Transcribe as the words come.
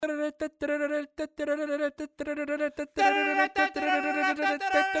This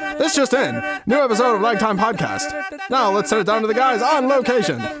just in. New episode of Lifetime Podcast. Now let's send it down to the guys on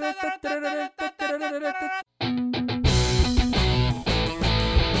location.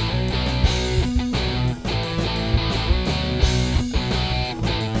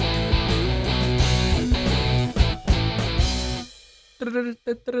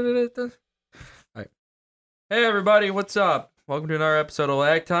 Right. Hey everybody, what's up? Welcome to another episode of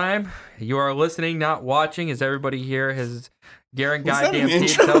Lag Time. You are listening, not watching, as everybody here has Garen goddamn Pete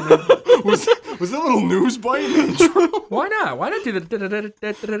telling me. was that a little news bite intro? Why not? Why not do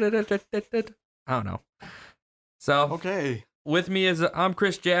the I don't know. So Okay. with me is I'm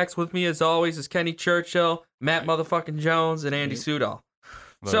Chris Jacks. With me as always is Kenny Churchill, Matt motherfucking Jones, and Andy Sudol.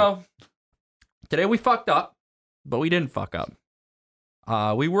 So today we fucked up, but we didn't fuck up.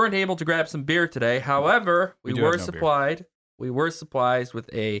 We weren't able to grab some beer today. However, we were supplied with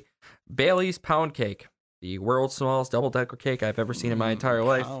a Bailey's pound cake, the world's smallest double-decker cake I've ever seen in my entire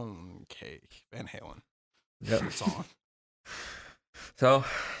life. Pound cake. Van Halen. Yep. Good song. So,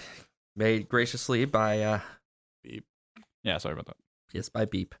 made graciously by Beep. Yeah, sorry about that. Yes, by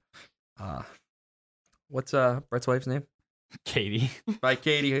Beep. What's Brett's wife's name? Katie. By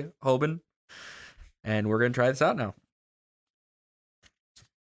Katie Hoban. And we're gonna try this out now.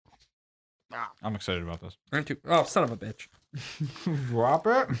 I'm excited about this. Oh, son of a bitch. Drop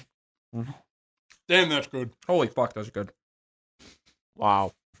it. Damn, that's good. Holy fuck, that's good.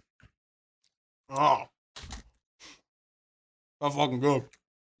 Wow. Oh. That's fucking good.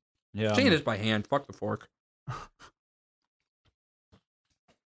 Yeah. Taking this by hand. Fuck the fork.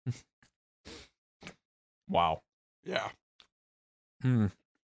 Wow. Yeah.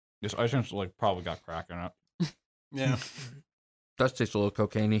 This ice cream's like probably got crack in it. Yeah. Does taste a little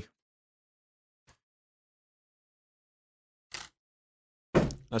cocaine-y.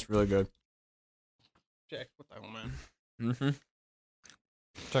 That's really good. Jack, what the hell, man? Mm-hmm.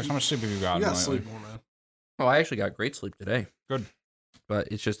 Jax, how much sleep have you got? You gotta lately? sleep more, man. Oh, I actually got great sleep today. Good. But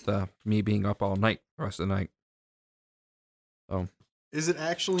it's just me being up all night the rest of the night. Is it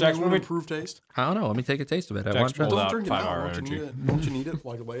actually Jax, new what do we- improved taste? I don't know. Let me take a taste of it. I Jax want to try pulled it. out Don't drink it 5 now. hour Don't you energy. need it? Don't you need it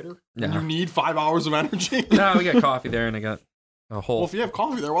like later? No. You need 5 hours of energy? No, we got coffee there, and I got a whole... Well, if you have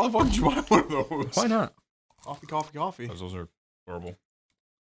coffee there, why the fuck did you buy one of those? Why not? Coffee. Because those are horrible.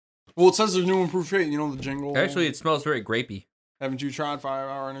 Well, it says there's new improved taste. You know the jingle? Actually, it smells very grapey. Haven't you tried 5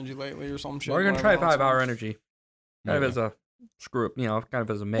 hour energy lately or some shit? We're going to try whatever 5 hour else? energy. Kind of as a screw up, kind of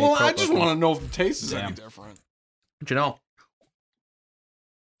as a made. Well, I just want to know if the taste is any Damn. different. But you know,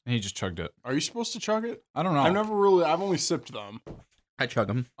 And he just chugged it. Are you supposed to chug it? I don't know. I've only sipped them. I chug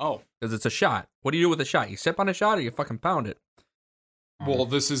them Oh. because it's a shot. What do you do with a shot? You sip on a shot or you fucking pound it? Well,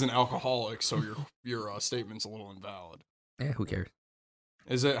 this isn't alcoholic, so your statement's a little invalid. Yeah, who cares?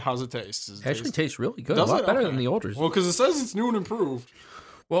 Is it? How's it taste? Does It actually tastes really good. Does a lot it? better Okay. than the olders. Well, because it says it's new and improved.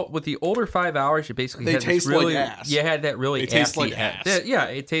 Well, with the older 5 hours, you basically They had taste this really, like ass. You had that really They taste assy like ass. Yeah,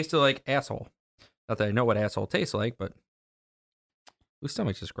 it tasted like asshole. Not that I know what asshole tastes like, but whose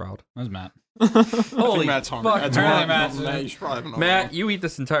stomach just growled? That was Matt. I Holy think Matt's hungry. fuck, That's Matt. Matt. Matt. You should probably have another Matt, one. you eat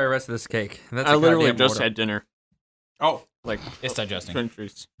this entire rest of this cake. That's I a literally goddamn just order. had dinner. Oh, Like, It's digesting.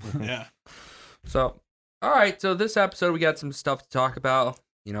 countries. yeah. So, all right. So this episode, we got some stuff to talk about.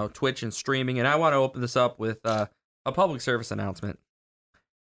 Twitch and streaming, and I want to open this up with a public service announcement,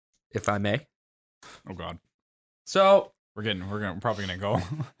 if I may. Oh God. So, We're probably gonna go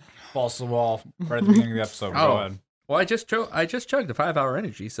balls to the wall right at the beginning of the episode. Oh. Go ahead. well, I just chugged the 5 hour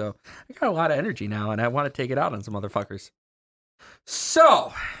energy, so I got a lot of energy now, and I want to take it out on some motherfuckers.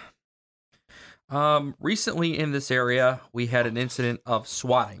 So, recently in this area, we had an incident of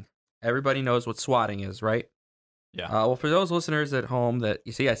swatting. Everybody knows what swatting is, right? Yeah. Well, for those listeners at home that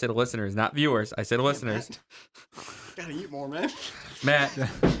you see, I said listeners, not viewers. I said listeners. Gotta eat more, man. Matt.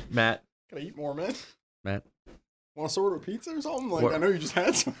 Gotta eat more, man. Matt. Want to order pizza or something? Like, What? I know you just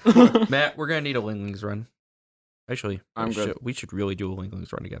had some. Matt, we're gonna need a Linglings run. Actually, I'm good. we should really do a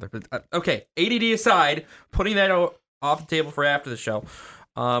Linglings run together. But okay, ADD aside, putting that off the table for after the show.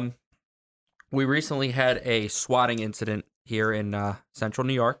 We recently had a swatting incident here in central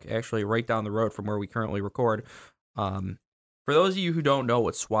New York, actually right down the road from where we currently record. For those of you who don't know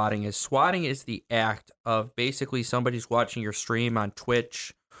what swatting is the act of basically somebody's watching your stream on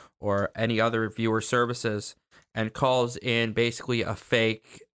Twitch or any other viewer services and calls in basically a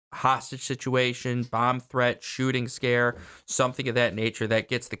fake hostage situation, bomb threat, shooting scare, something of that nature that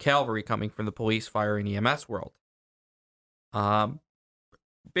gets the cavalry coming from the police, fire, and EMS world.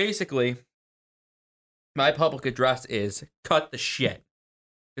 Basically, my public address is cut the shit.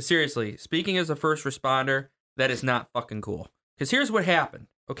 'Cause seriously, speaking as a first responder, that is not fucking cool. Because here's what happened,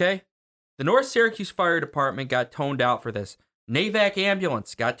 okay? The North Syracuse Fire Department got toned out for this. Navac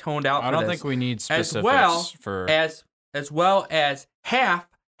Ambulance got toned out for this. I don't think we need specifics as well as half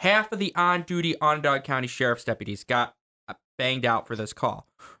of the on-duty Onondaga County Sheriff's deputies got banged out for this call.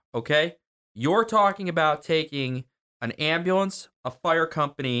 Okay? You're talking about taking an ambulance, a fire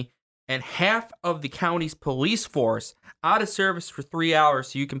company, and half of the county's police force out of service for 3 hours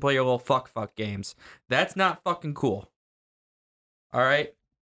so you can play your little fuck games. That's not fucking cool. All right?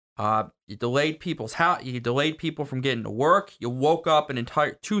 You delayed people's house. You delayed people from getting to work. You woke up an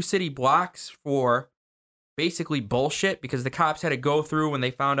entire 2 city blocks for basically bullshit because the cops had to go through when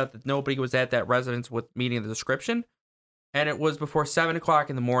they found out that nobody was at that residence with meeting the description. And it was before 7 o'clock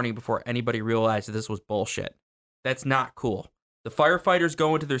in the morning before anybody realized that this was bullshit. That's not cool. The firefighters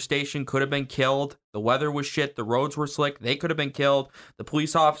going to their station could have been killed. The weather was shit. The roads were slick. They could have been killed. The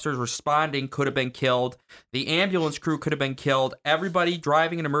police officers responding could have been killed. The ambulance crew could have been killed. Everybody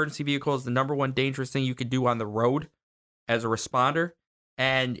driving an emergency vehicle is the number one dangerous thing you could do on the road as a responder.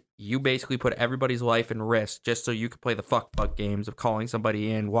 And you basically put everybody's life in risk just so you could play the fuck games of calling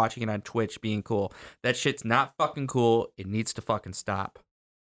somebody in, watching it on Twitch, being cool. That shit's not fucking cool. It needs to fucking stop.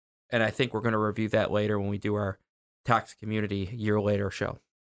 And I think we're going to review that later when we do our Toxic Community year later show.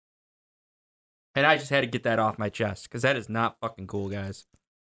 And I just had to get that off my chest because that is not fucking cool, guys.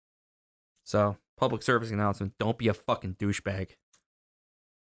 So, public service announcement, don't be a fucking douchebag.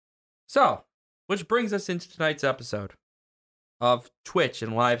 So, which brings us into tonight's episode of Twitch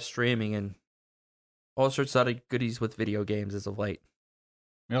and live streaming and all sorts of other goodies with video games as of late.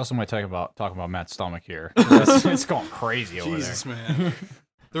 We also might talk about Matt's stomach here. It's going crazy over there. Jesus, man.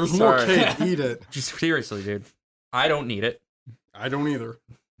 There's more cake. Eat it. Just seriously, dude. I don't need it. I don't either.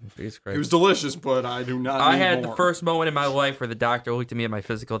 It's It was delicious, but I do not I need had more. the first moment in my life where the doctor looked at me at my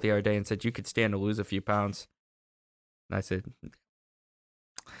physical the other day and said, "You could stand to lose a few pounds." And I said, You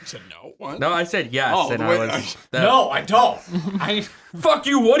said no? What? "No, I said yes." Oh, and wait, I was, No, I don't. fuck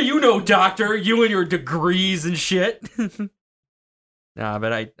you. What do you know, doctor? You and your degrees and shit. Nah,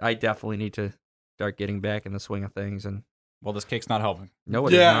 but I definitely need to start getting back in the swing of things. And Well, this cake's not helping. no,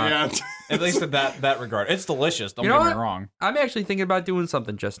 it is not. Yeah. At least in that regard. It's delicious. Don't You know get me what? wrong. I'm actually thinking about doing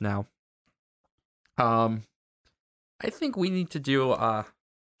something just now. I think we need to do. I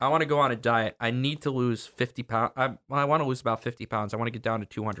want to go on a diet. I need to lose 50 pounds. I want to lose about 50 pounds. I want to get down to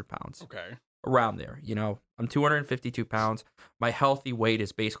 200 pounds. Okay. Around there. You know, I'm 252 pounds. My healthy weight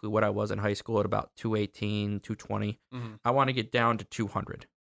is basically what I was in high school at about 218, 220. Mm-hmm. I want to get down to 200.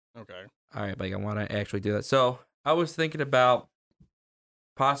 Okay. All right, like I want to actually do that. So I was thinking about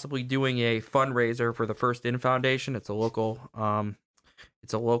possibly doing a fundraiser for the First In Foundation. It's a local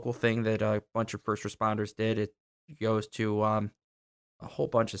thing that a bunch of first responders did. It goes to a whole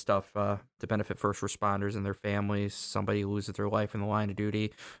bunch of stuff to benefit first responders and their families. Somebody loses their life in the line of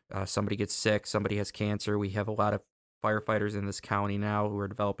duty. Somebody gets sick. Somebody has cancer. We have a lot of firefighters in this county now who are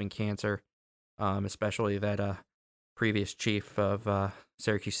developing cancer, especially that previous chief of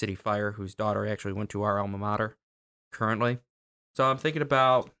Syracuse City Fire, whose daughter actually went to our alma mater currently. So I'm thinking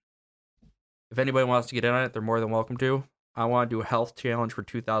about if anybody wants to get in on it, they're more than welcome to. I want to do a health challenge for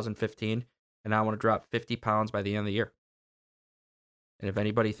 2015, and I want to drop 50 pounds by the end of the year. And if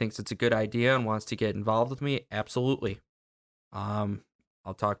anybody thinks it's a good idea and wants to get involved with me, absolutely. I'll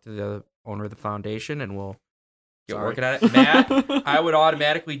talk to the owner of the foundation, and we'll get working at it. Matt, I would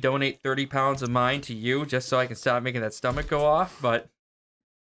automatically donate 30 pounds of mine to you just so I can stop making that stomach go off, but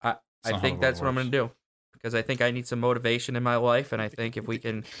I think that's what I'm going to do. Because I think I need some motivation in my life, and I think if we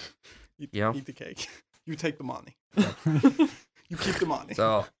can, Eat the cake. You take the money. You keep the money.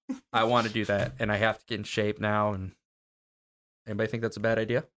 So I want to do that, and I have to get in shape now. And anybody think that's a bad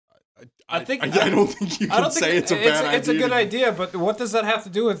idea? I don't think you can say it's a bad idea. It's a good idea, but what does that have to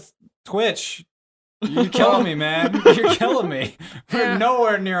do with Twitch? You're killing me, man. You're killing me. We're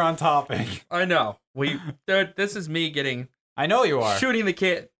nowhere near on topic. I know. Dude, this is me getting. I know you are. Shooting the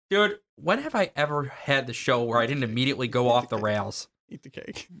kid. Dude, when have I ever had the show where I didn't immediately go off the rails? Eat the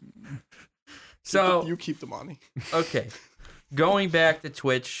cake. So you keep the money. Okay. Going back to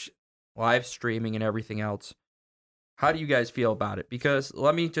Twitch, live streaming, and everything else. How do you guys feel about it? Because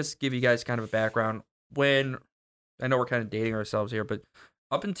let me just give you guys kind of a background. When I know we're kind of dating ourselves here, but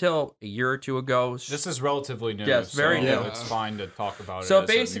up until a year or two ago, this is relatively new. Yes, very so new. It's fine to talk about it. So as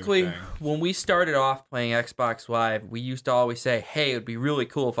a new basically, thing. when we started off playing Xbox Live, we used to always say, "Hey, it'd be really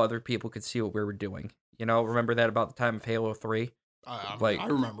cool if other people could see what we were doing." You know, remember that about the time of Halo 3? I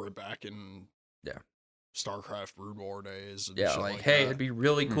remember it back in StarCraft Brood War days. And shit like hey, that. it'd be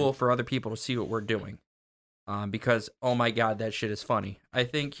really cool for other people to see what we're doing. Because, oh my god, that shit is funny. I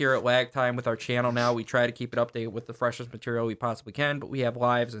think here at Lag Time with our channel now, we try to keep it updated with the freshest material we possibly can, but we have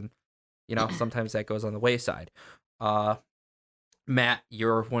lives and, sometimes that goes on the wayside. Matt,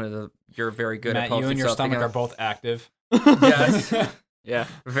 you're very good Matt, at posting you and your something stomach up. are both active. Yes. Yeah,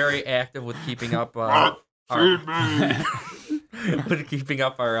 very active with keeping up our keeping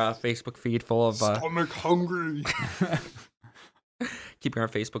up our Facebook feed full of Stomach hungry. keeping our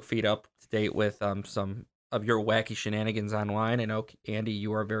Facebook feed up to date with some of your wacky shenanigans online. I know, Andy,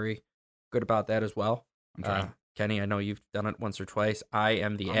 you are very good about that as well. I'm trying. Kenny, I know you've done it once or twice. I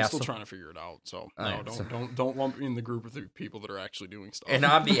am the I'm asshole. still trying to figure it out. So Alright, don't lump me in the group of the people that are actually doing stuff. And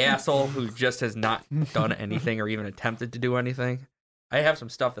I'm the asshole who just has not done anything or even attempted to do anything. I have some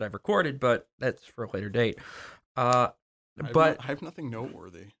stuff that I've recorded, but that's for a later date. I But have nothing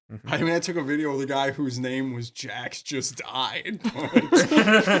noteworthy. Mhm. I mean, I took a video of the guy whose name was Jax just died.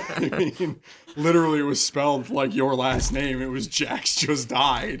 I mean, literally, it was spelled like your last name. It was Jax just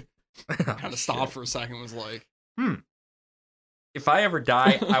died. Kind of stopped for a second. Was like, if I ever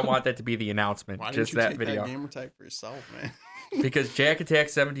die, I want that to be the announcement. why didn't Just you that take video. that gamer tag for yourself, man? Because Jack Attack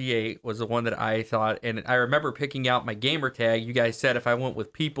 78 was the one that I thought, and I remember picking out my gamer tag. You guys said if I went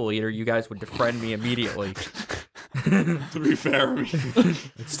with People Eater, you guys would defriend me immediately. To be fair, I mean,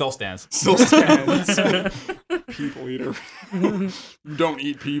 It still stands. still stands. People eater. You don't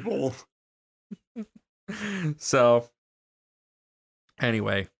eat people. So,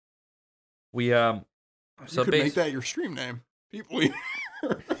 anyway, we You so could make basically that your stream name. People eater.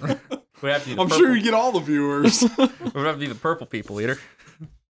 we have to be the I'm purple, sure you get all the viewers. we have to be the Purple People Eater.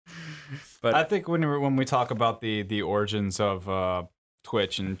 But I think when we talk about the origins of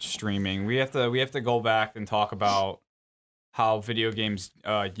Twitch and streaming, we have to go back and talk about how video games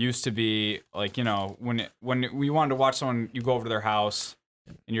used to be. Like, when we wanted to watch someone, you go over to their house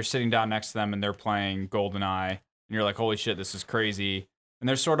and you're sitting down next to them and they're playing GoldenEye and you're like, holy shit, this is crazy. And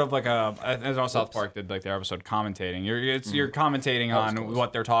there's sort of like as South Park did, like their episode commentating. You're commentating on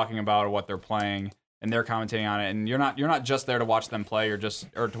what they're talking about or what they're playing, and they're commentating on it. And you're not just there to watch them play, or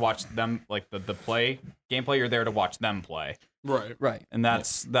to watch them like the play gameplay. You're there to watch them play. Right. And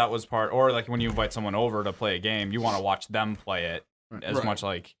that was part. Or like when you invite someone over to play a game, you want to watch them play it as Right. much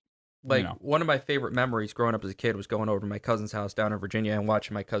like. one of my favorite memories growing up as a kid was going over to my cousin's house down in Virginia and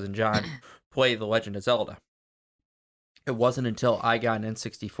watching my cousin John play The Legend of Zelda. It wasn't until I got an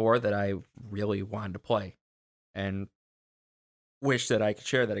N64 that I really wanted to play and wish that I could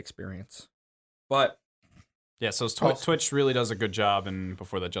share that experience. But Yeah, so Also- Twitch really does a good job, and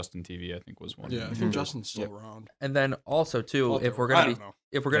before that, Justin TV I think was one. Yeah, I think Justin's still around. and then also too, if we're I gonna don't be know.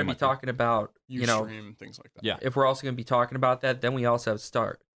 if we're gonna They be might be. talking about Stream things like that. Yeah. if we're also gonna be talking about that, then we also have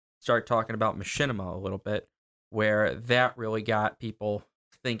to start talking about machinima a little bit, where that really got people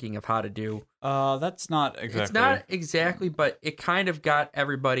thinking of how to do. That's not exactly. It's not exactly, but it kind of got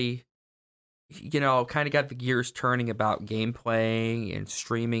everybody, kind of got the gears turning about gameplay and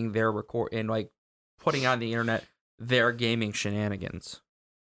streaming their record and like putting on the internet their gaming shenanigans.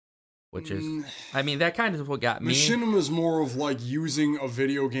 Which is, I mean, that kind of what got me. Machinima is more of like using a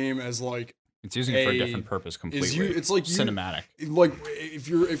video game as like It's using it for a different purpose completely. it's like cinematic. Like if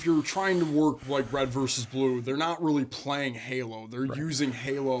you're trying to work like Red versus Blue, they're not really playing Halo. They're using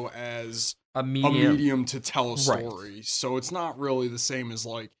Halo as a a medium. medium to tell a Right. story. So it's not really the same as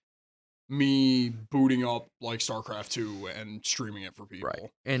like me booting up like StarCraft 2 and streaming it for people. Right.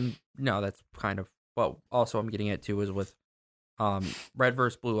 And no, that's kind of what also I'm getting at too is with Red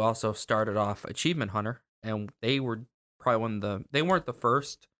vs. Blue also started off Achievement Hunter, and they were probably they weren't the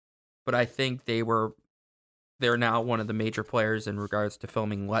first, but I think they're now one of the major players in regards to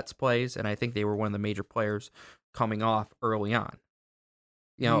filming Let's Plays, and I think they were one of the major players coming off early on.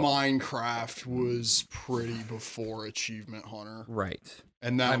 Minecraft was pretty before Achievement Hunter. Right.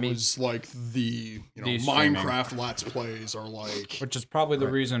 And that I mean- was like the These streaming. Minecraft Let's Plays are like Which is probably the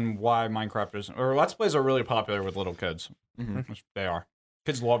Right. reason why Minecraft is, or Let's Plays are really popular with little kids. Mhm. Which they are.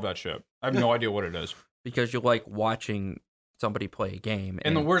 Kids love that shit. I have no idea what it is. Because you like watching somebody play a game.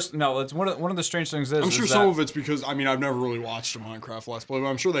 And the worst, no, it's one of the strange things I'm is sure that, some of it's because I've never really watched a Minecraft Let's Play, but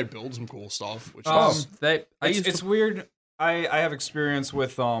I'm sure they build some cool stuff. Which is it's weird. I have experience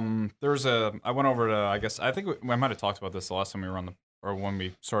with I went over to, I think I might have talked about this the last time we were on or when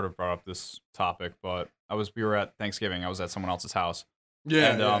we sort of brought up this topic, but we were at Thanksgiving. I was at someone else's house.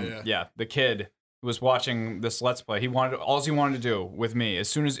 yeah. The kid who was watching this Let's Play, all he wanted to do with me, as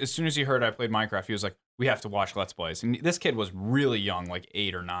soon as he heard I played Minecraft, he was like, we have to watch Let's Plays. And this kid was really young, like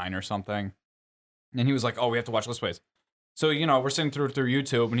 8 or 9 or something. And he was like, oh, we have to watch Let's Plays. So, we're sitting through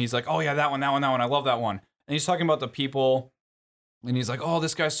YouTube, and he's like, oh yeah, that one, I love that one. And he's talking about the people, and he's like, oh,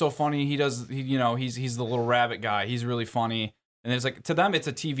 this guy's so funny. He's the little rabbit guy. He's really funny. And it's like, to them, it's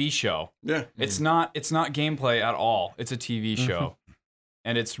a TV show. Yeah. It's not gameplay at all. It's a TV show.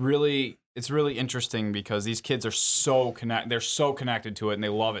 And it's really, it's really interesting because these kids are they're so connected to it and they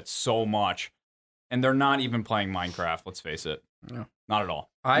love it so much. And they're not even playing Minecraft, let's face it. No. Not at all.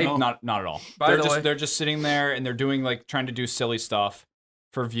 No. Not at all. They're just sitting there and they're doing like trying to do silly stuff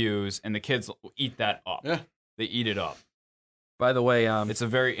for views, and the kids eat that up. Yeah. They eat it up. By the way, it's a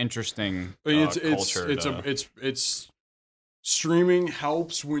very interesting culture. It's streaming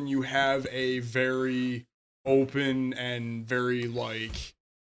helps when you have a very open and very like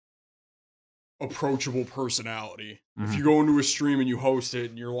approachable personality. If you go into a stream and you host it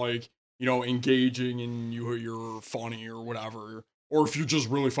and you're like, you know, engaging and you're funny or whatever, or if you're just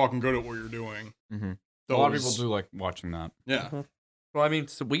really fucking good at what you're doing. A lot of people do like watching that. Yeah. Well, I mean,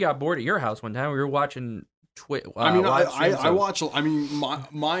 so we got bored at your house one time. We were watching Twitch. I mean, I watch. I mean,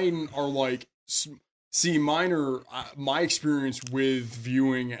 mine are like. See, mine are. My experience with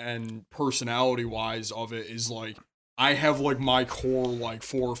viewing and personality wise of it is like I have like my core like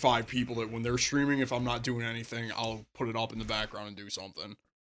 4 or 5 people that when they're streaming, if I'm not doing anything, I'll put it up in the background and do something.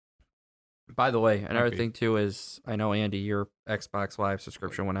 By the way, another thing too is I know Andy, your Xbox Live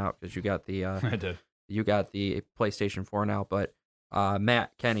subscription went out because you got the. I did. You got the PlayStation 4 now, but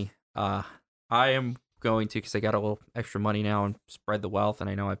Matt, Kenny, I am going to, because I got a little extra money now, and spread the wealth, and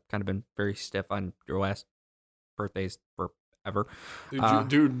I know I've kind of been very stiff on your last birthdays forever.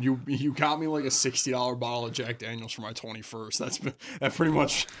 Dude, you got me like a $60 bottle of Jack Daniels for my 21st. That pretty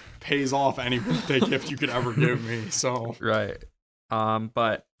much pays off any birthday gift you could ever give me. So right,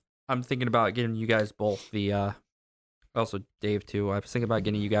 but I'm thinking about getting you guys both the, also Dave too. I was thinking about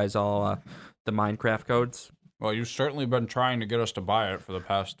getting you guys all the Minecraft codes. Well, you've certainly been trying to get us to buy it for the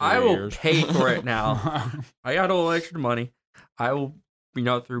past 3 I will years. pay for it now. I got a little extra money. I will,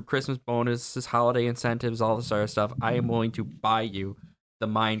 through Christmas bonuses, holiday incentives, all this other stuff, I am willing to buy you the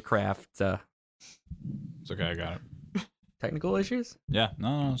Minecraft. It's okay, I got it. Technical issues? Yeah,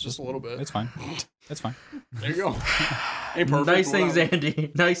 no, it's just a little bit. It's fine. It's fine. There you go. Ain't perfect, nice things,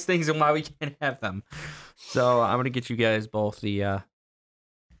 Andy. Nice things, and why we can't have them. So I'm gonna get you guys both the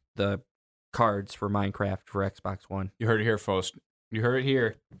cards for Minecraft for Xbox One. You heard it here, folks. You heard it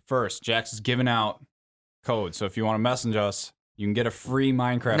here first. Jax is giving out codes, so if you want to message us, you can get a free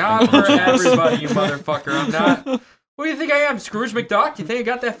Minecraft. Not for everybody, you motherfucker. I'm not. What do you think I am, Scrooge McDuck? You think I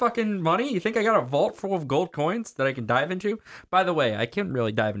got that fucking money? You think I got a vault full of gold coins that I can dive into? By the way, I can't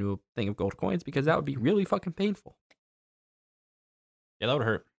really dive into a thing of gold coins because that would be really fucking painful. Yeah, that would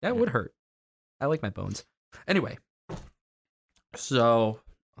hurt. That would hurt. I like my bones. Anyway, so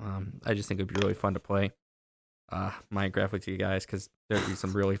I just think it'd be really fun to play Minecraft with you guys because there'd be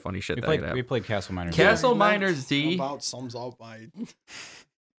some really funny shit. We played Castle Miners. Castle Miners Z about sums up my.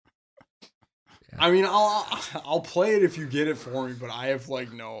 Yeah. I mean, I'll play it if you get it for me, but I have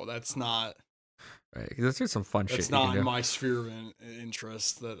like no, that's not. Right, because there's just some fun shit. It's not in my sphere of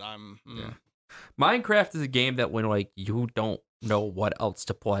interest that I'm. Yeah. Minecraft is a game that when like you don't know what else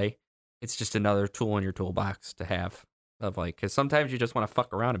to play, it's just another tool in your toolbox to have. Of like, because sometimes you just want to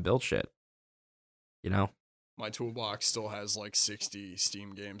fuck around and build shit. You know. My toolbox still has like 60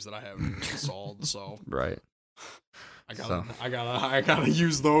 Steam games that I haven't installed, so right. I gotta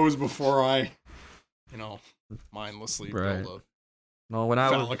use those before I, mindlessly build a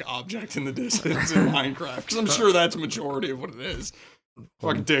phallic object in the distance in Minecraft. Because I'm sure that's majority of what it is.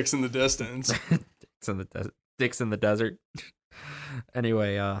 Fucking dicks in the distance. Dicks in the desert.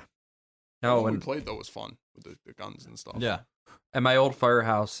 Anyway, when we played though was fun with the guns and stuff. Yeah. At my old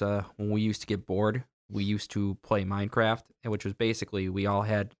firehouse, when we used to get bored, we used to play Minecraft, which was basically we all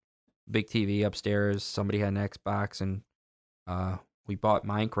had a big TV upstairs. Somebody had an Xbox, and we bought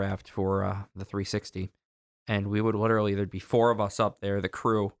Minecraft for the 360. And we would literally, there'd be 4 of us up there, the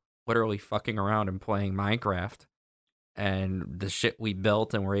crew, literally fucking around and playing Minecraft. And the shit we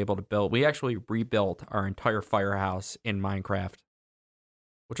built and were able to build, we actually rebuilt our entire firehouse in Minecraft,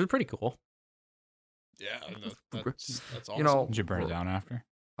 which was pretty cool. Yeah, that's awesome. Did you burn it down after?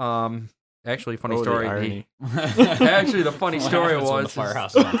 Actually, funny story. Actually, the funny story was the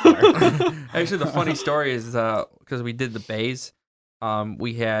firehouse is on fire. Actually, the funny story is because we did the bays.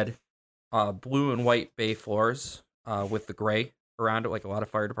 We had blue and white bay floors with the gray around it, like a lot of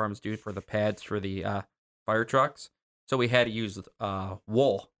fire departments do for the pads for the fire trucks. So we had to use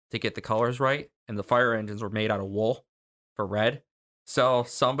wool to get the colors right, and the fire engines were made out of wool for red. So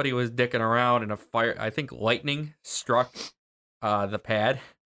somebody was dicking around, and I think lightning struck the pad.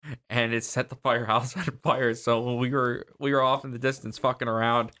 And it set the firehouse on fire. So we were off in the distance fucking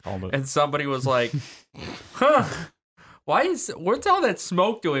around, and somebody was like, "Huh, what's all that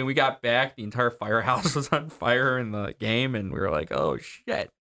smoke doing?" We got back, the entire firehouse was on fire in the game, and we were like, "Oh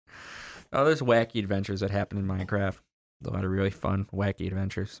shit!" Oh, there's wacky adventures that happen in Minecraft. A lot of really fun wacky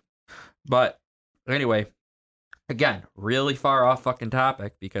adventures. But anyway, again, really far off fucking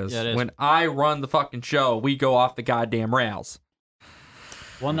topic because Yeah, it is. when I run the fucking show, we go off the goddamn rails.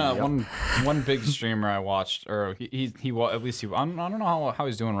 One big streamer I watched, or he at least I don't know how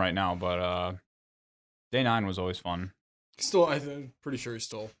he's doing right now, but Day 9 was always fun. Still, I'm pretty sure he's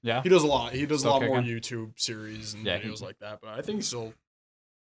still. Yeah, He does a lot. He does Still a lot more kicking? YouTube series and Yeah, videos like that. But I think he's still.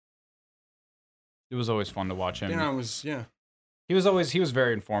 it was always fun to watch him. He was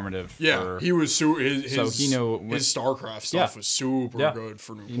very informative. Yeah. He was his so he knew his StarCraft stuff was super Yeah. good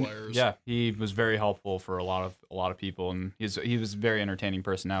for new players. Yeah, he was very helpful for a lot of people, and he was a very entertaining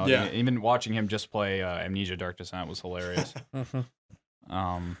personality. Yeah. Even watching him just play Amnesia: Dark Descent was hilarious.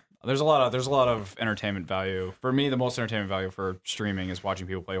 There's a lot of entertainment value. For me, the most entertainment value for streaming is watching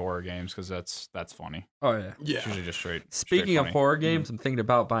people play horror games because that's funny. Oh yeah. Yeah. It's usually just straight. Speaking of funny. horror games, I'm thinking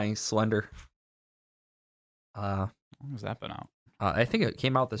about buying Slender. How long has that been out? I think it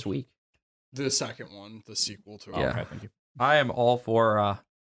came out this week. The second one, the sequel to it. Yeah. Okay, thank you. I am all for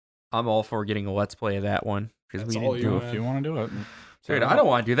getting a let's play of that one because we That's all didn't you do want. it. If you want to do it, Dude, I don't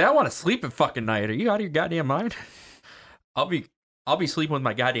want to do that. I want to sleep at fucking night. Are you out of your goddamn mind? I'll be sleeping with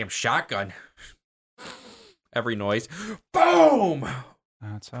my goddamn shotgun. Every noise. Boom!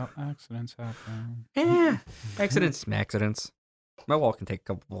 That's how accidents happen. Yeah. Accidents. My wall can take a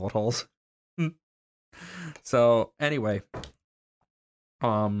couple bullet holes. So anyway.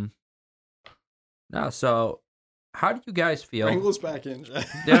 No, so how do you guys feel? Wrangle us back in, Jack.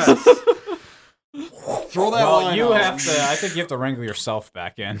 Yes. Throw that Well, line you out. have to. I think you have to wrangle yourself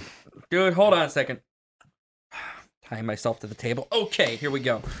back in. Dude, hold on a second. Tying myself to the table. Okay, here we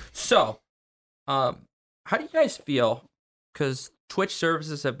go. So, how do you guys feel? Because Twitch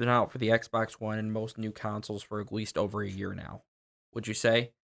services have been out for the Xbox One and most new consoles for at least over a year now. Would you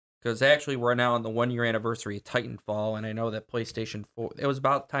say? Because actually, we're now on the 1-year anniversary of Titanfall, and I know that PlayStation 4. It was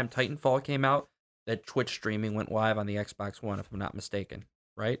about the time Titanfall came out that Twitch streaming went live on the Xbox One, if I'm not mistaken.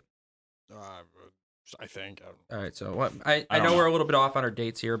 Right? I think. All right, so I don't know know. we're a little bit off on our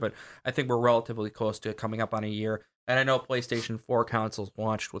dates here, but I think we're relatively close to coming up on a year. And I know PlayStation 4 consoles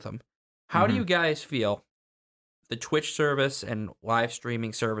launched with them. How do you guys feel the Twitch service and live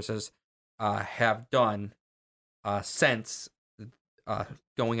streaming services have done since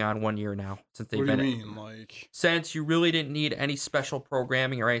going on 1 year now? Since they've What do been you mean? Like, since you really didn't need any special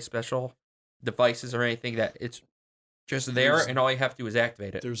programming or any special devices or anything, that it's just there and all you have to do is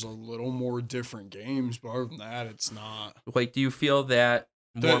activate it. there's a little more different games, but other than that, it's not. Like, do you feel that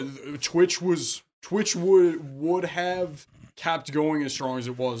more... Twitch would have kept going as strong as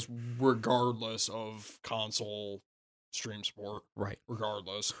it was, regardless of console stream support. Right.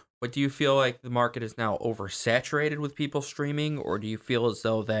 Regardless. But do you feel like the market is now oversaturated with people streaming, or do you feel as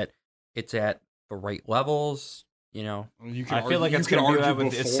though that it's at the right levels? You know, You can I feel like you it's can going to be that argue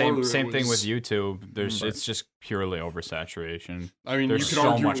with it's before same thing with was- YouTube. There's Right. it's just purely oversaturation. I mean, there's you could so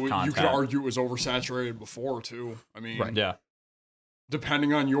argue much you could content. argue it was oversaturated before too. I mean, Right. Yeah,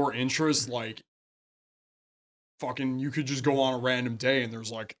 depending on your interest, like fucking, you could just go on a random day and there's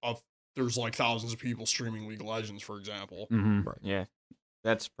like thousands of people streaming League of Legends, for example. mm-hmm. Yeah,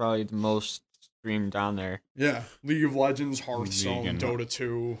 that's probably the most streamed on there. Yeah, League of Legends, Hearthstone, League and- Dota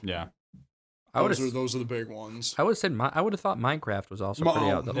 2. yeah. I would Those are the big ones. I would have said I would have thought Minecraft was also pretty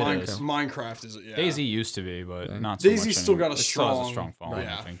out there. It is. Minecraft is yeah. Daisy used to be, but Okay. not so much. Daisy's still anymore. got a It still has strong- a strong following.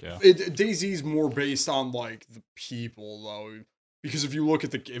 yeah. I think. Yeah. Daisy's more based on like the people though, because if you go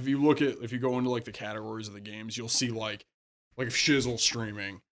into like the categories of the games, you'll see like if Shizzle's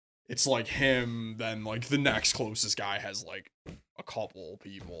streaming, it's like him. Then like the next closest guy has like a couple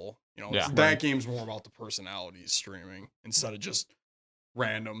people. You know, Yeah. that game's more about the personalities streaming instead of just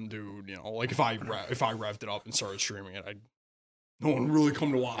random dude. You know, like if I revved it up and started streaming it, no one would really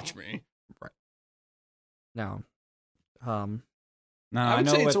come to watch me. No. No, I would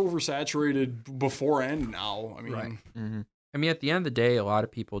know say it's what- oversaturated before and now. I mean, Right. Mm-hmm. I mean, at the end of the day, a lot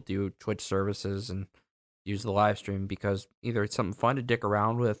of people do Twitch services and use the live stream because either it's something fun to dick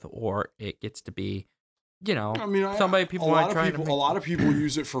around with, or it gets to be, you know, I mean, somebody people want to try a lot of people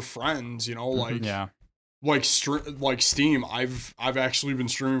use it for friends. You know, like yeah. like Steam. I've actually been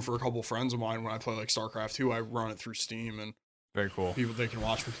streaming for a couple friends of mine when I play like StarCraft 2. I run it through Steam, and Very cool. people they can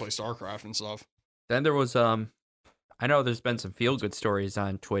watch me play StarCraft and stuff. Then there was I know there's been some feel good stories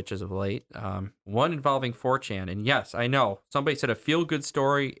on Twitch as of late. One involving 4chan, and yes, I know somebody said a feel good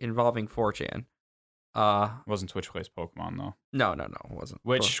story involving 4chan. Wasn't Twitch Plays Pokemon though, no, it wasn't.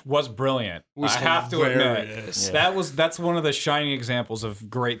 which was brilliant. Was I have to admit, hilarious. that's one of the shining examples of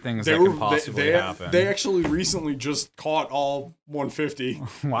great things They that were can possibly happen. they actually recently just caught all 150.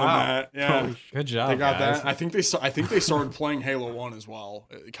 Wow. Yeah. Good job. They got guys. that. I think they started playing Halo 1 as well.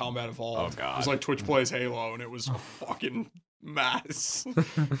 Combat Evolved. Oh, God. It was like Twitch plays Halo, and it was a fucking mess.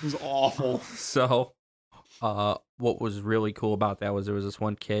 It was awful. So, what was really cool about that was there was this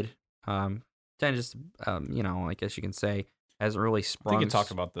one kid, kind of just, I guess you can say, hasn't really I sprung. think you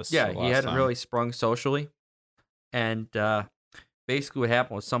talked about this. Yeah, last he hadn't time. really sprung socially, and basically what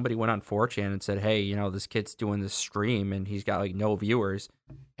happened was somebody went on 4chan and said, "Hey, this kid's doing this stream and he's got like no viewers,"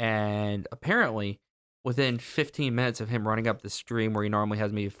 and apparently within 15 minutes of him running up the stream where he normally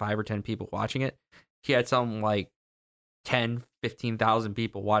has maybe 5 or 10 people watching it, he had something like 10,000-15,000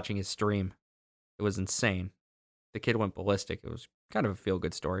 people watching his stream. It was insane. The kid went ballistic. It was kind of a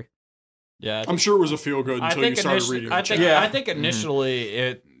feel-good story. Yeah, I'm sure it was a feel good until you started reading the chat. I think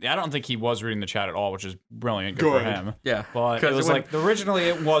initially I don't think he was reading the chat at all, which is brilliant. Good for Good. him. Yeah, But it was originally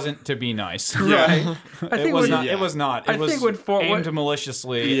it wasn't to be nice. right. It was not. It was not. It I was think when aimed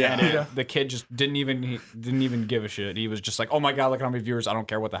maliciously, Yeah. and the kid just didn't even give a shit. He was just like, "Oh my god, look at how many viewers! I don't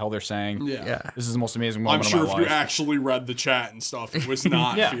care what the hell they're saying. Yeah. This is the most amazing I'm moment sure of if my you life." actually read the chat and stuff, it was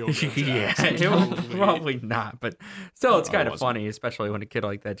not Yeah. feel good. Yeah, Jax. it was probably not, but still, it's No, it kind of wasn't. funny, especially when a kid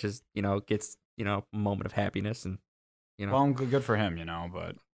like that just gets a moment of happiness and Well, good for him,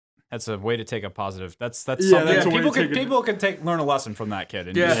 but that's a way to take a positive. That's Yeah, something that's a way people to take can learn a lesson from that kid.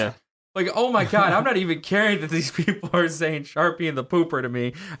 And Yeah. just- like, oh my god, I'm not even caring that these people are saying Sharpie and the Pooper to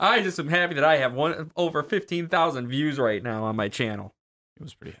me. I just am happy that I have over 15,000 views right now on my channel. he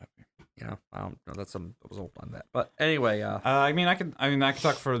was pretty happy. I don't know. That was old on that, but anyway, I can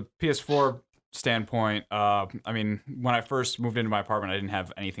talk for PS4 standpoint. When I first moved into my apartment, I didn't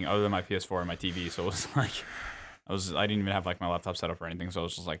have anything other than my PS4 and my TV, so it was like I didn't even have like my laptop set up or anything, so it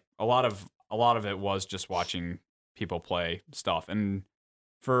was just like a lot of it was just watching people play stuff. And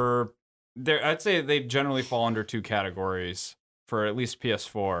I'd say they generally fall under 2 categories for at least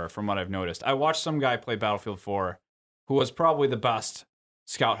PS4 from what I've noticed. I watched some guy play Battlefield 4 who was probably the best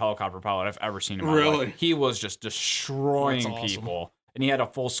scout helicopter pilot I've ever seen in my Really? life. He was just destroying That's awesome. people. And he had a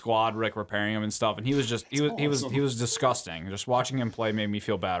full squad repairing him and stuff, and he was disgusting. Just watching him play made me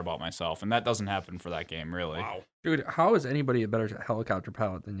feel bad about myself, and that doesn't happen for that game, really. Wow. dude, how is anybody a better helicopter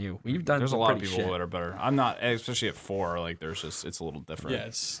pilot than you? You've done There's a some lot of pretty people shit. that are better. I'm not, especially at 4. Like, it's a little different.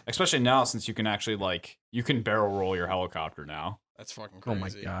 Yeah, Especially now, since you can actually you can barrel roll your helicopter now. that's fucking Oh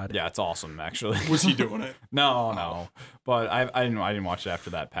crazy. my god. Yeah, it's awesome actually. Was he doing it? No. But I didn't watch it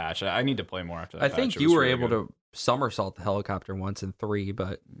after that patch. I need to play more after that. I patch. think It you was were really able good. to somersault the helicopter once in 3,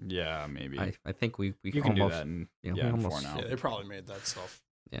 but Yeah, maybe. I think we you can almost, do that in, we in 4 almost- now. Yeah, they probably made that stuff.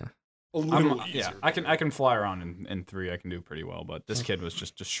 Yeah. A little easier. Yeah, I can fly around in 3. I can do pretty well, but this kid was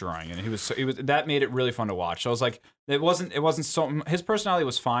just destroying, and he was that made it really fun to watch. So I was like, it wasn't so his personality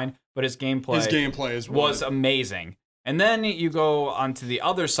was fine, but his gameplay is was amazing. And then you go onto the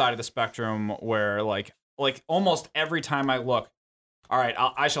other side of the spectrum where like almost every time I look, all right,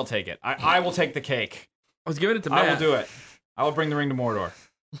 I shall take it. I will take the cake. I was giving it to Matt. I will do it. I will bring the ring to Mordor.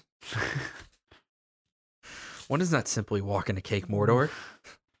 When is that simply walking a cake, Mordor?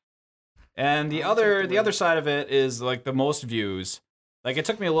 And the other side of it is like the most views. Like it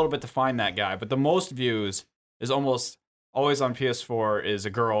took me a little bit to find that guy, but the most views is almost always on PS4 is a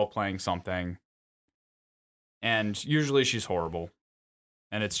girl playing something. And usually she's horrible.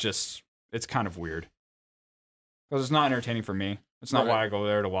 And it's kind of weird. Because it's not entertaining for me. It's not Right. why I go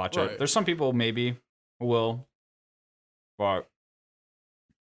there to watch Right. it. There's some people maybe who will. But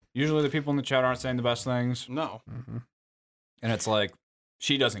usually the people in the chat aren't saying the best things. No. Mm-hmm. And it's like,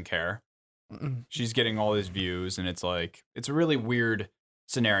 she doesn't care. She's getting all these views, and it's like it's a really weird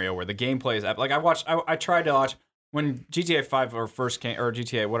scenario where the gameplay is like I tried to watch when GTA 5 first came or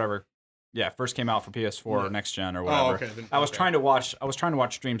GTA whatever, first came out for PS4 or next gen or whatever. Oh, okay. Then, I was trying to watch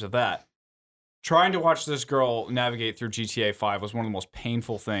streams of that. Trying to watch this girl navigate through GTA 5 was one of the most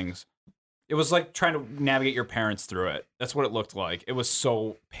painful things. It was like trying to navigate your parents through it. That's what it looked like. It was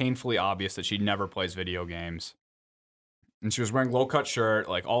so painfully obvious that she never plays video games. And she was wearing low-cut shirt,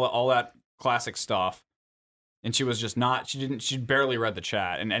 like all that classic stuff. And she was just not, she barely read the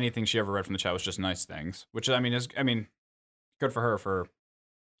chat, and anything she ever read from the chat was just nice things. Which is good for her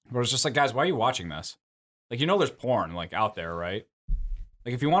but it's just like, guys, why are you watching this? Like, there's porn like out there, right?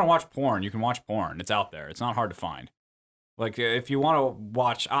 Like if you want to watch porn, you can watch porn. It's out there. It's not hard to find. Like if you want to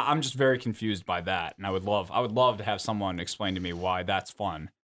watch, I'm just very confused by that, and I would love to have someone explain to me why that's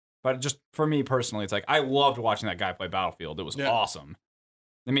fun. But just for me personally, it's like I loved watching that guy play Battlefield. It was awesome.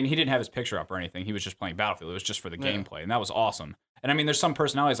 I mean, he didn't have his picture up or anything. He was just playing Battlefield. It was just for the gameplay, and that was awesome. And I mean, there's some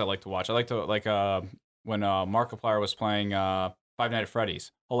personalities I like to watch. I like to when Markiplier was playing Five Nights at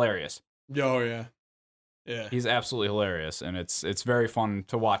Freddy's. Hilarious. Oh yeah, yeah. He's absolutely hilarious, and it's very fun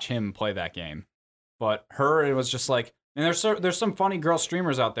to watch him play that game. But her, it was just like, and there's some funny girl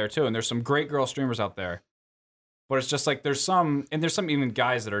streamers out there too, and there's some great girl streamers out there. But it's just like there's some even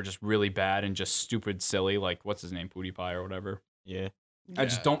guys that are just really bad and just stupid, silly, like what's his name, PewDiePie or whatever. Yeah. I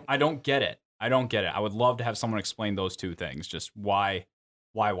just don't get it. I don't get it. I would love to have someone explain those two things. Just why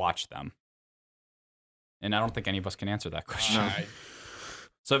watch them? And I don't think any of us can answer that question.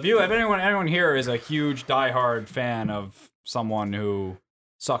 So if anyone here is a huge diehard fan of someone who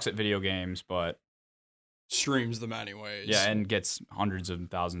sucks at video games, but streams them anyways. Yeah, and gets hundreds of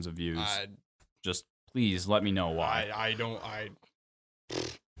thousands of views, just please let me know why.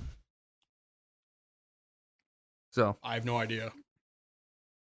 So I have no idea.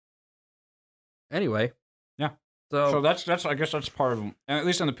 Anyway, yeah. So that's I guess that's part of, and at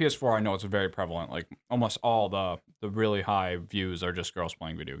least on the PS4, I know it's very prevalent. Like almost all the really high views are just girls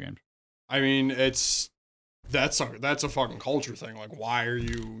playing video games. I mean, that's a fucking culture thing. Like, why are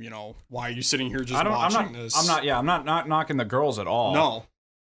you sitting here just watching this? I'm not knocking the girls at all. No.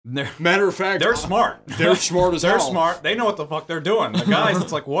 Matter of fact, they're smart. They're smart as hell. They're smart. They know what the fuck they're doing. The guys,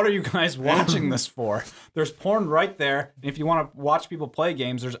 it's like, what are you guys watching this for? There's porn right there. And if you want to watch people play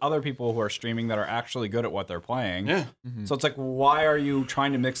games, there's other people who are streaming that are actually good at what they're playing. Yeah. Mm-hmm. So it's like, why are you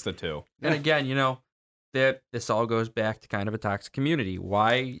trying to mix the two? And again, that this all goes back to kind of a toxic community.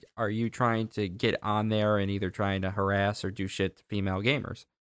 Why are you trying to get on there and either trying to harass or do shit to female gamers?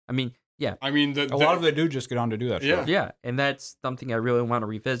 I mean, yeah. I mean, a lot of them do just get on to do that. Yeah. Yeah, and that's something I really want to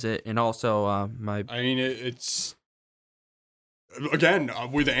revisit. And also, I mean, it's again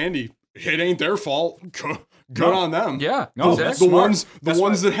with Andy. It ain't their fault. Good on them. Yeah. No, the that's ones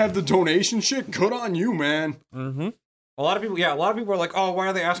smart. that have the donation shit. Good on you, man. Mm-hmm. A lot of people are like, oh, why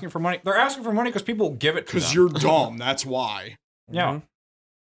are they asking for money? They're asking for money because people give it to them. Because you're dumb. That's why. Yeah. Mm-hmm.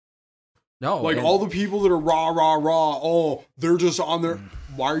 No, like all the people that are rah. Oh, they're just on their.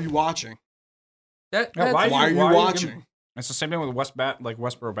 Why are you watching? Why are you watching? It's the same thing with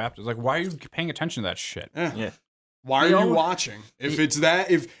Westboro Baptist. Like, why are you paying attention to that shit? Yeah. Why are you watching? If it's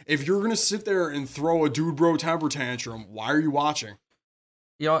that, if you're gonna sit there and throw a dude bro temper tantrum, why are you watching?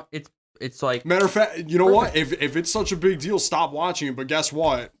 It's like, matter of fact, you know what? If it's such a big deal, stop watching it. But guess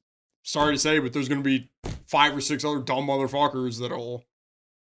what? Sorry to say, but there's gonna be 5 or 6 other dumb motherfuckers that'll.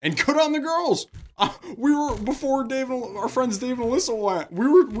 And good on the girls. We were before our friends Dave and Alyssa went. We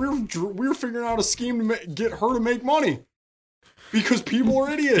were figuring out a scheme to get her to make money because people are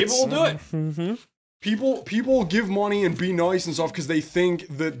idiots. People will do it. Mm-hmm. People give money and be nice and stuff because they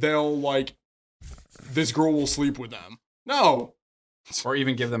think that they'll this girl will sleep with them. No. Or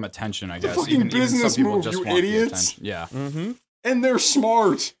even give them attention, I guess. Fucking business move, you idiots. Yeah. Mm-hmm. And they're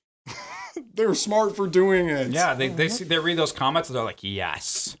smart. They're smart for doing it. Yeah, they read those comments and they're like,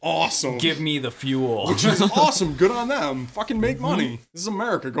 yes. Awesome. Give me the fuel. Which is awesome. Good on them. Fucking make money. This is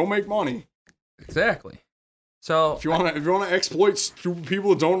America. Go make money. Exactly. So if you wanna exploit stupid people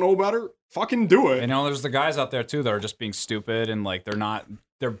that don't know better, fucking do it. There's the guys out there too that are just being stupid and like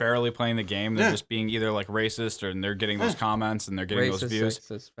they're barely playing the game. They're just being either like racist or they're getting those comments and they're getting those views.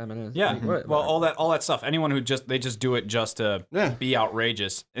 Sexist, feminist. Yeah. Well, all that stuff. Anyone who they just do it just to be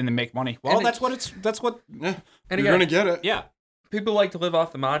outrageous and then make money. Well, that's what. Yeah. And you're gonna get it. Yeah. People like to live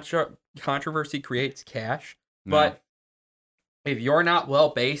off the mantra, controversy creates cash. No. But if you're not well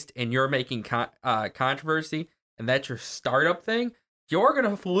based and you're making controversy and that's your startup thing, you're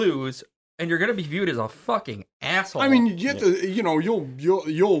gonna lose. And you're gonna be viewed as a fucking asshole. I mean, you have to,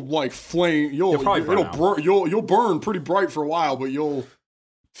 you'll like flame, you'll burn pretty bright for a while, but you'll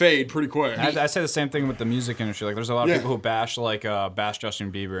fade pretty quick. I say the same thing with the music industry. Like, there's a lot of people who bash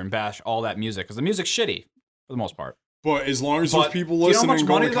Justin Bieber and bash all that music because the music's shitty for the most part. But as long as there's people listening, you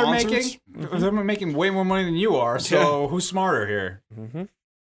know how much money they're making? They're making way more money than you are. So who's smarter here? Mm-hmm.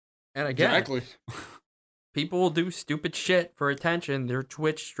 And again, exactly. People will do stupid shit for attention. Their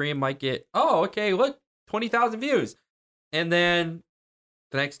Twitch stream might get, oh, okay, look, 20,000 views. And then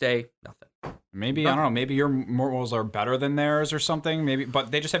the next day, nothing. Maybe, I don't know, maybe your morals are better than theirs or something. Maybe,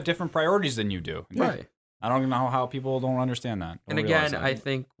 but they just have different priorities than you do. Right. I don't know how people don't understand that. And again, I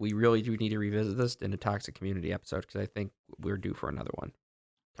think we really do need to revisit this in a toxic community episode because I think we're due for another one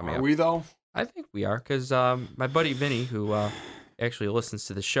coming up. Are we, though? I think we are because my buddy Vinny, who actually listens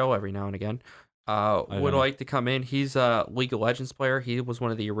to the show every now and again, would like to come in. He's a League of Legends player. He was one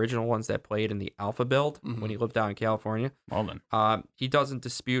of the original ones that played in the alpha build when he lived out in California. Well then. He doesn't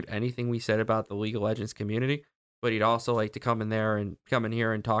dispute anything we said about the League of Legends community. but he'd also like to come in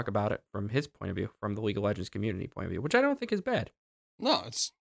here and talk about it from his point of view, from the League of Legends community point of view, which I don't think is bad. No,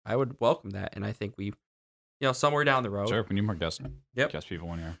 it's I would welcome that, and I think somewhere down the road. Sure, we need more guest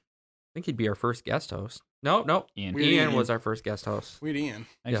people in here. I think he'd be our first guest host. No, Ian. Ian was our first guest host. We'd Ian.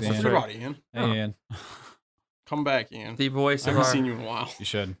 Thanks, Yes, Ian. What about Ian? Hey, Ian. Come back, Ian. The voice I of haven't our, seen you in a while. You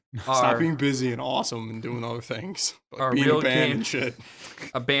should. Stop being busy and awesome and doing other things. Our Like being real a band game- and shit.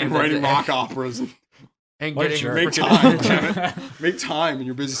 a band And that- writing rock operas and and What a getting jerk. make freaking- time, damn it. Make time in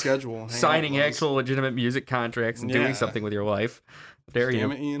your busy schedule. Hang out signing with us. actual legitimate music contracts and Yeah. doing something with your life. How dare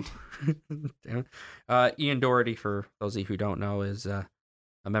Damn you? it, Ian. Damn it. Ian Doherty, for those of you who don't know, is a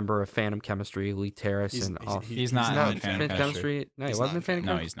member of Phantom Chemistry, Elite Terrace, He's- and he's- all. he- He's not not in Phantom Phantom Chemistry. No, He's he wasn't not in Phantom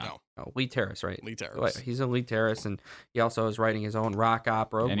No, Chemistry. he's not. No, Oh, Elite Terrace, right? Lee Terrace. He's in Elite Terrace, and he also is writing his own rock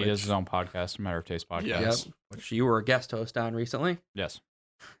opera. And he does which- his own podcast, Matter of Taste podcast. Yes. which you were a guest host on recently. Yes.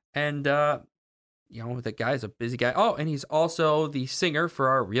 And, the guy's a busy guy. Oh, and he's also the singer for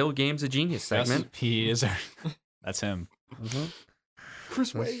our Real Games of Genius segment. Yes, he is. That's him. Mhm.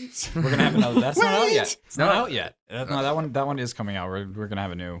 Chris Waits. We're gonna have another. That's not out yet. Wait! It's not No. out yet. No, that one is coming out. We're gonna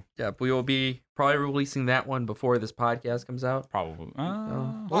have a new Yeah, we will be probably releasing that one before this podcast comes out. probably.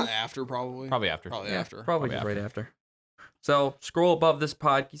 Not after, probably. Probably after. Probably Yeah, after. Probably Probably just right after. So scroll above this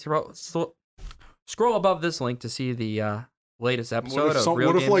scroll above this link to see the latest episode of Real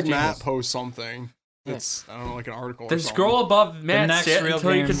What Games if like Genius. Matt posts something? It's I don't know, like an article. Then or something. scroll above The Matt's next shit real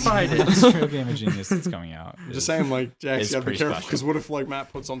until you game, can find the it. next real game of genius that's coming out. I'm just saying, like, Jack's It's gotta be pretty careful special. because what if like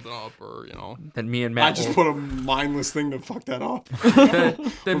Matt puts something up or Then me and I Matt just will, put a mindless thing to fuck that up.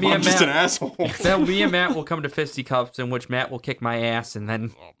 then me I'm and just an Matt asshole. then me and Matt will come to fisticuffs in which Matt will kick my ass and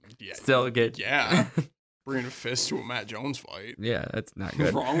then Yeah, still get yeah. Bringing a fist to a Matt Jones fight. yeah, that's not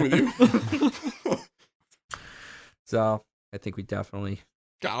What's good. wrong with you? So I think we definitely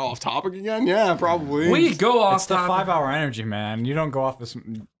Got off topic again? Yeah, probably. we go off It's the topic. 5-hour energy, man. You don't go off this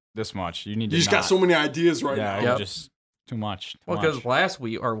much. You need to. You just not. got so many ideas right Yeah, now. you're Yep. just too much. Well, because last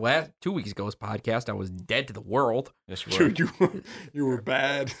 2 weeks ago's podcast, I was dead to the world. Yes, you were. Dude, you were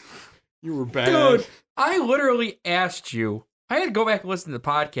bad. You were bad. Dude, I literally asked you. I had to go back and listen to the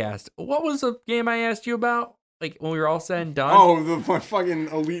podcast. What was the game I asked you about? Like when we were all said and done. Oh, my fucking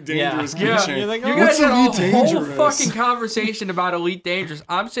Elite Dangerous Yeah. keychain. You're like, you oh, guys what's had Elite a whole Dangerous? fucking conversation about Elite Dangerous.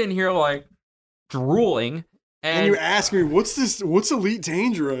 I'm sitting here like drooling, And you ask me, what's Elite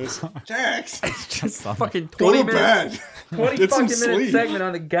Dangerous? Jax, just fucking go 20 to minutes, bed. 20 Get some fucking minute sleep. segment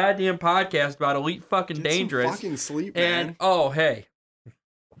on the goddamn podcast about Elite fucking Get Dangerous. some fucking sleep, man. And oh hey,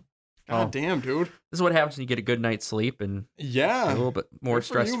 God damn, dude. this is what happens when you get a good night's sleep and Yeah. a little bit more Good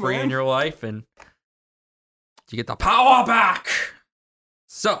for you, stress free in man. your life, and you get the power back.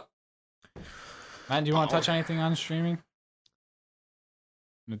 So, Man, do you want to touch anything on streaming?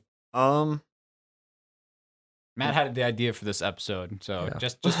 Matt had the idea for this episode, so Yeah.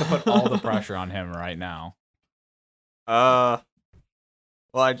 just to put all the pressure on him right now. Well,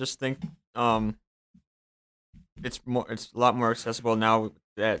 I just think it's a lot more accessible now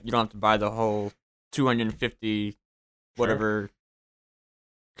that you don't have to buy the whole 250 whatever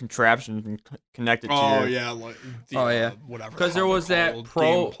contraption and connect it to Oh your yeah, like the, Oh, yeah. whatever. 'Cause there how they're was that called,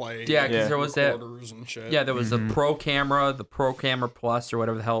 pro- gameplay, yeah, 'cause Yeah. there was that. recorders and shit. Yeah, there was Mhm. the Pro Camera, the Pro Camera Plus, or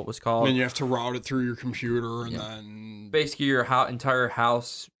whatever the hell it was And called. then you have to route it through your computer, and Yeah. then Basically, your entire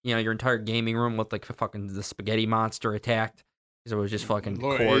house, your entire gaming room looked like fucking the spaghetti monster attacked because it was just fucking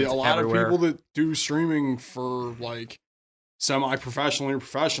Look, cords a lot everywhere. of people that do streaming for like semi-professionally or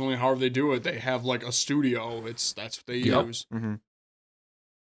professionally, however they do it, they have like a studio. That's what they Yep. use. Mhm.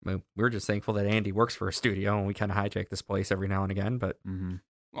 We're just thankful that Andy works for a studio and we kind of hijack this place every now and again. But Mm-hmm.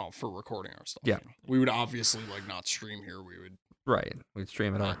 Well, for recording our stuff. Yeah. we would obviously like not stream here. We would right, we'd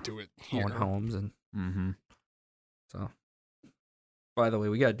stream it on not do it here. our own homes, and Mm-hmm. so. By the way,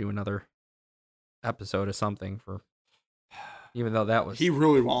 we got to do another episode of something for. Even though that was, He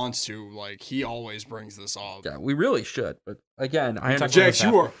really wants to. Like he always brings this up. yeah, we really should. But again, I talk understand.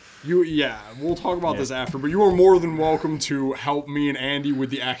 Jax, we'll talk about this after, but you are more than welcome to help me and Andy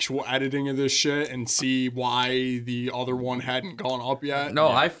with the actual editing of this shit and see why the other one hadn't gone up yet. No,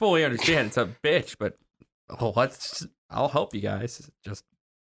 I fully understand. It's a bitch, but I'll help you guys. Just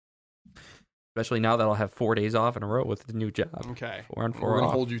especially now that I'll have 4 days off in a row with the new job. Okay. 4 on We're 4 gonna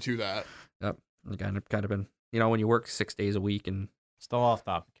off. hold you to that. Kind of been, when you work 6 days a week and Still off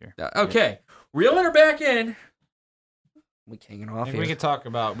topic here. okay, reeling her back in. We hanging I off think here. we could talk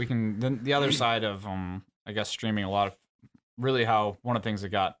about the other side of I guess streaming a lot of really how one of the things that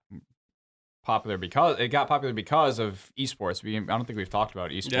got popular because of esports. I don't think we've talked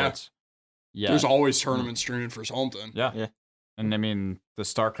about esports. Yeah. There's always tournaments streaming for something. Yeah. Yeah. And I mean, the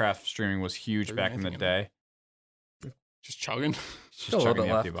StarCraft streaming was huge Threw back in the anything in day. Just chugging. Just Still a little chugging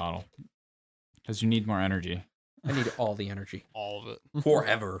bit the empty left. bottle. Because you need more energy. I need all the energy All of it.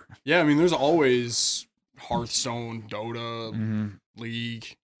 forever. Yeah, I mean, there's always Hearthstone, Dota, Mm-hmm.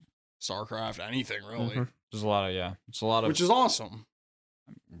 League, StarCraft, anything really, Mhm. There's a lot of It's a lot of which is awesome.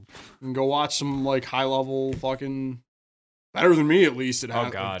 You can go watch some like high level fucking better than me at least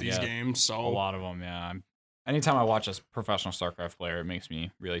at these games. a So lot of them. Yeah. Anytime I watch a professional StarCraft player, it makes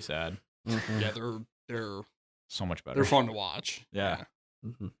me really sad. Mhm. yeah, they're So much better. they're fun to watch. Yeah.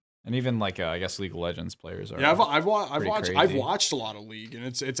 Mhm. And even like I guess League of Legends players are. Yeah, I've pretty watched crazy. a lot of League, and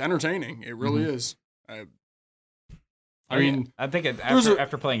it's entertaining. It really Mhm. is. I mean, I think there's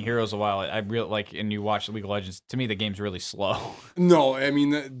after playing Heroes a while, I really like, and you watch League of Legends. To me, the game's really slow. no, I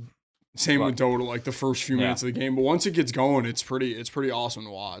mean same with Dota. Like the first few Yeah. minutes of the game, but once it gets going, it's pretty awesome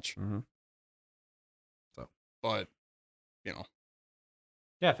to watch. Mhm. But you know,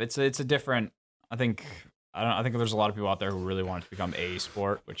 Yeah, it's a different. I think there's a lot of people out there who really want it to become a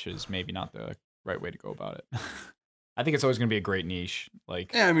sport, which is maybe not the right way to go about it. I think it's always going to be a great niche.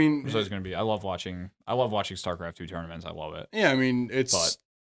 Like, yeah, I mean, there's always going to be. I love watching StarCraft 2 tournaments. I love it. yeah, I mean, it's But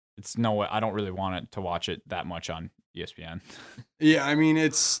it's no way. I don't really want it to watch it that much on ESPN. yeah, I mean,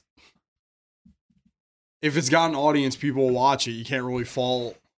 it's if it's got an audience, people will watch it. You can't really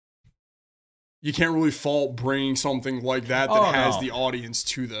fault bringing something like that Oh, has no. the audience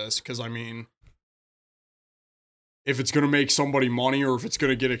to this, because I mean, if it's gonna make somebody money or if it's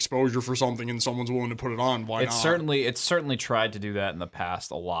gonna get exposure for something and someone's willing to put it on, why It's not? certainly tried to do that in the past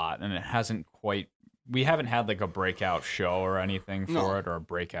a lot, and it hasn't quite. We haven't had like a breakout show or anything for No. it, or a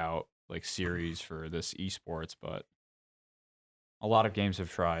breakout like series for this esports, but a lot of games have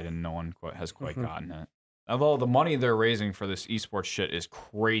tried, and no one has quite Mhm. gotten it. Although the money they're raising for this esports shit is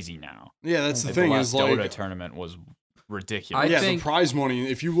crazy now. Yeah, that's the Like, thing the is last like Dota tournament was ridiculous. I yeah, think- the prize money.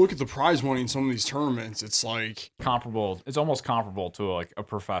 If you look at the prize money in some of these tournaments, it's like Comparable. It's almost comparable to like a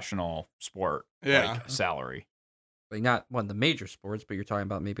professional sport. Yeah. Like, salary. Like not one of the major sports, but you're talking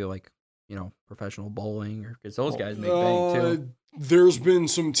about maybe like professional bowling, or because those guys make bank too. There's been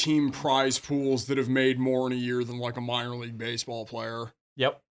some team prize pools that have made more in a year than like a minor league baseball player.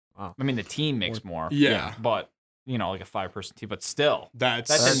 Yep. Wow. I mean, the team makes more. Yeah. But like a 5-person team, but still. That's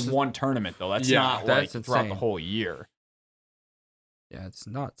That's in one tournament, though. That's Yeah, not that's like throughout the insane. whole year. Yeah, it's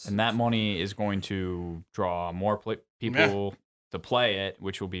nuts. And that money is going to draw more people to play it,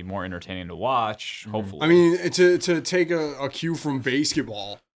 which will be more entertaining to watch, Mhm. hopefully. I mean, to take a cue from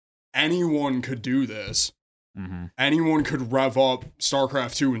basketball, anyone could do this. Mm-hmm. Anyone could rev up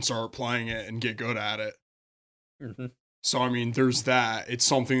StarCraft 2 and start playing it and get good at it. Mhm. So, I mean, there's that. It's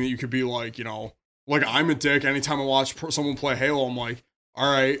something that you could be like, like I'm a dick. Anytime I watch someone play Halo, I'm like,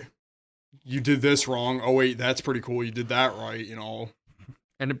 all right, you did this wrong. Oh, wait, that's pretty cool. You did that right,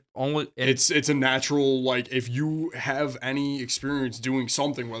 And It's a natural, like, if you have any experience doing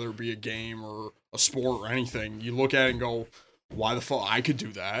something, whether it be a game or a sport or anything, you look at it and go, why the fuck? I could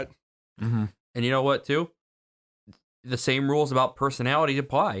do that. Mm-hmm. And you know what, too? The same rules about personality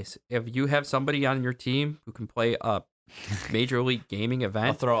applies. If you have somebody on your team who can play a major league gaming I'll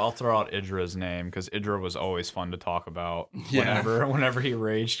event, throw out Idra's name because Idra was always fun to talk about. Yeah. Whenever he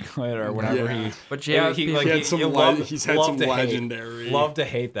raged quit or whenever Yeah. but yeah, he- people, like, He's had love some to hate. legendary. love to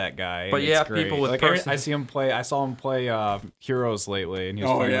hate that guy. But and yeah, it's great. people with like person- I see him play. I saw him play Heroes lately, and he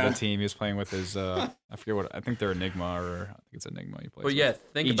was Oh, playing yeah. with a team. He was playing with his I forget what. I think they're Enigma, or I think it's Enigma. He plays. but yeah, with.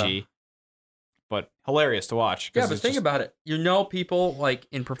 think about EG. But hilarious to watch. Yeah, 'cause but it's think just- about it. People like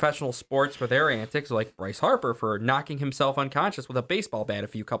in professional sports with their antics, like Bryce Harper for knocking himself unconscious with a baseball bat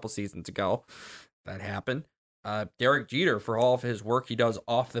a couple seasons ago. That happened. Derek Jeter for all of his work he does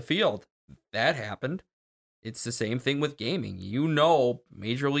off the field. That happened. It's the same thing with gaming.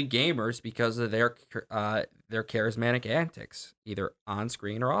 Major league gamers because of their charismatic antics, either on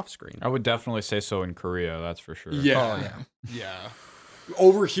screen or off screen. I would definitely say so in Korea. That's for sure. Yeah. Oh, yeah. Yeah.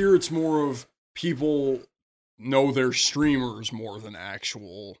 Over here, it's more of people know their streamers more than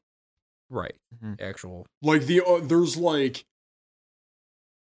actual. Right. Mhm. Actual. Like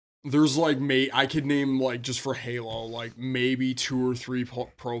I could name like just for Halo like maybe 2 or 3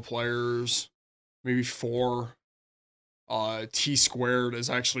 pro players, maybe 4. T Squared is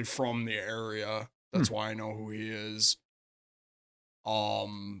actually from the area. That's why I know who he is.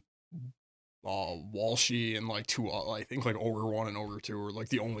 Walshy and like 2, I think like Ogre 1 and Ogre 2 are like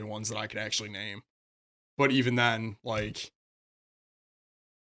the only ones that I can actually name. But even then, like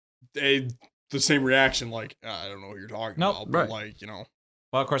the same reaction, like I don't know what you're talking Nope, about, but right. like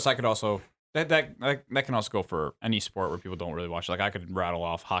Well, of course, I could also that can also go for any sport where people don't really watch. Like I could rattle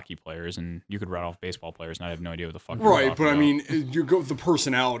off hockey players, and you could rattle off baseball players, and I have no idea what the fuck. you're right. talking But I about. mean, you go the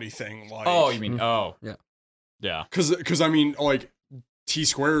personality thing, like oh, you mean oh Yeah. Yeah. Because I mean, like T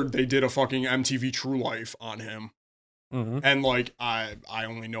Squared, they did a fucking MTV True Life on him, Mm-hmm. and like I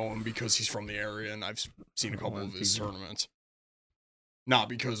only know him because he's from the area and I've seen a couple of his tournaments, not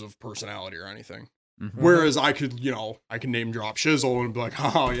because of personality or anything. Mm-hmm. Whereas I could, I can name drop Shizzle and be like,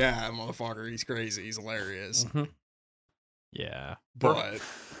 oh yeah, motherfucker, he's crazy, he's hilarious. Mm-hmm. Yeah. But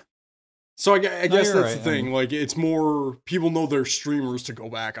so I guess you're that's right, the thing. Like, it's more people know they're streamers to go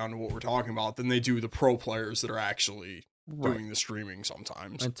back onto what we're talking about than they do the pro players that are actually doing the streaming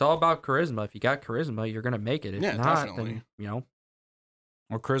sometimes. It's all about charisma. If you got charisma, you're gonna make it. If Yeah, not, definitely. then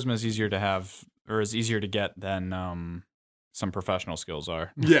Well, charisma is easier to have, or is easier to get than some professional skills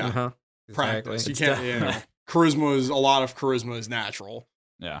are. Yeah, uh-huh. practice. Exactly. You can't. A lot of charisma is natural,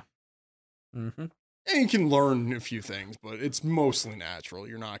 Yeah. Mm-hmm. and you can learn a few things, but it's mostly natural.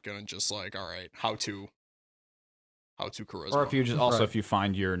 You're not gonna just like, all right, how to charisma. Or if you just also Right. if you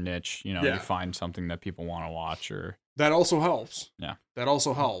find your niche, you Yeah. find something that people want to watch, or that also helps. Yeah. that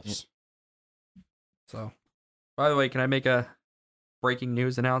also helps. So, by the way, can I make a breaking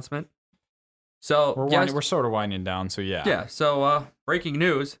news announcement? So, we're sort of winding down. So yeah. yeah. So, breaking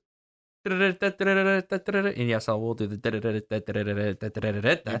news. And yes, I will do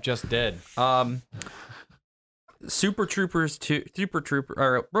the. You just did. Super Troopers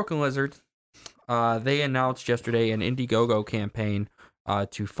or Broken Lizard. They announced yesterday an Indiegogo campaign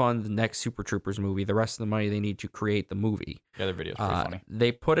to fund the next Super Troopers movie. The rest of the money they need to create the movie. Yeah, the video's pretty funny.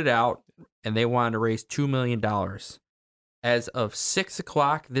 They put it out and they wanted to raise $2 million. As of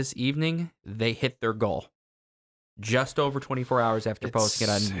 6:00 this evening, they hit their goal. Just over 24 hours after posting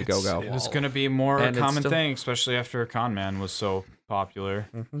it on Indiegogo. It's going to be more And a it's common still- thing, especially after Con Man was so popular.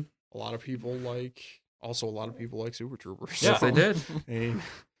 Mm-hmm. A lot of people like Super Troopers. Yes, so, they did. I mean,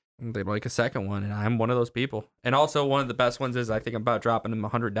 They'd like a second one, and I'm one of those people. And also, one of the best ones is I think I'm about dropping them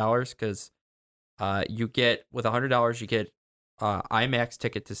 $100 because you get with $100 you get IMAX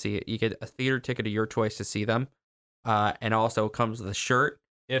ticket to see it. You get a theater ticket of your choice to see them, and also comes with a shirt.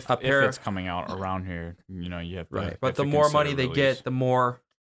 If pair- it's coming out around here, you have to, Right, you but have the to more consider money they release. get, the more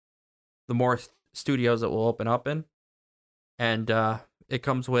studios it will open up in, and it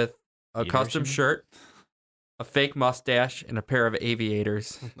comes with a custom Peterson? shirt, a fake mustache, and a pair of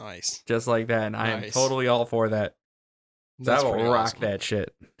aviators, nice. just like that. And I am Nice. totally all for that. So I will pretty rock awesome. that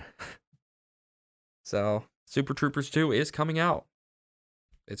shit. So Super Troopers 2 is coming out.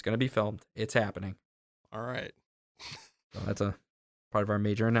 It's gonna be filmed. It's happening. All right. So that's a part of our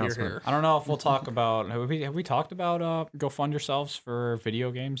major announcement. Here. I don't know if we'll talk about have we talked about go fund yourselves for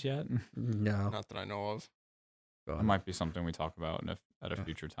video games yet? No. Not that I know of. That might be something we talk about at a Yeah.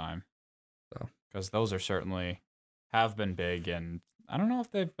 future time. So. Because those are certainly have been big, and I don't know if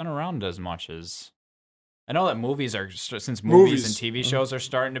they've been around as much as. I know that movies are since movies and TV shows are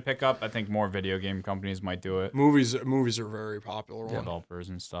starting to pick up. I think more video game companies might do it. Movies are very popular. one. Developers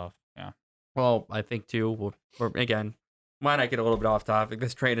and stuff. Yeah. Well, I think too. Again, why not get a little bit off topic?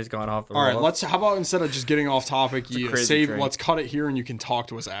 This train has gone off the All right, rails. how about instead of just getting off topic, It's a you crazy save. train. Let's cut it here, and you can talk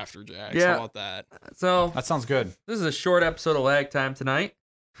to us after, Jax. Yeah. How about that? So That sounds good. this is a short episode of Lag Time tonight.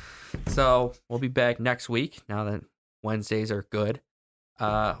 So we'll be back next week. Now that Wednesdays are good,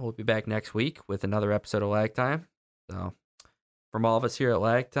 we'll be back next week with another episode of Lag Time. So from all of us here at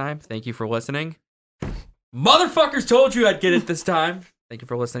Lag Time, thank you for listening. Motherfuckers told you I'd get it this time. Thank you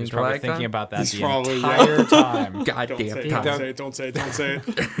for listening He's to probably Lag thinking Time. about that He's the probably- entire time. God Don't damn say it, time. don't say it. Don't say it. Don't say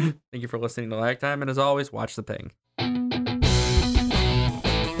it. Thank you for listening to Lag Time, and as always, watch the ping.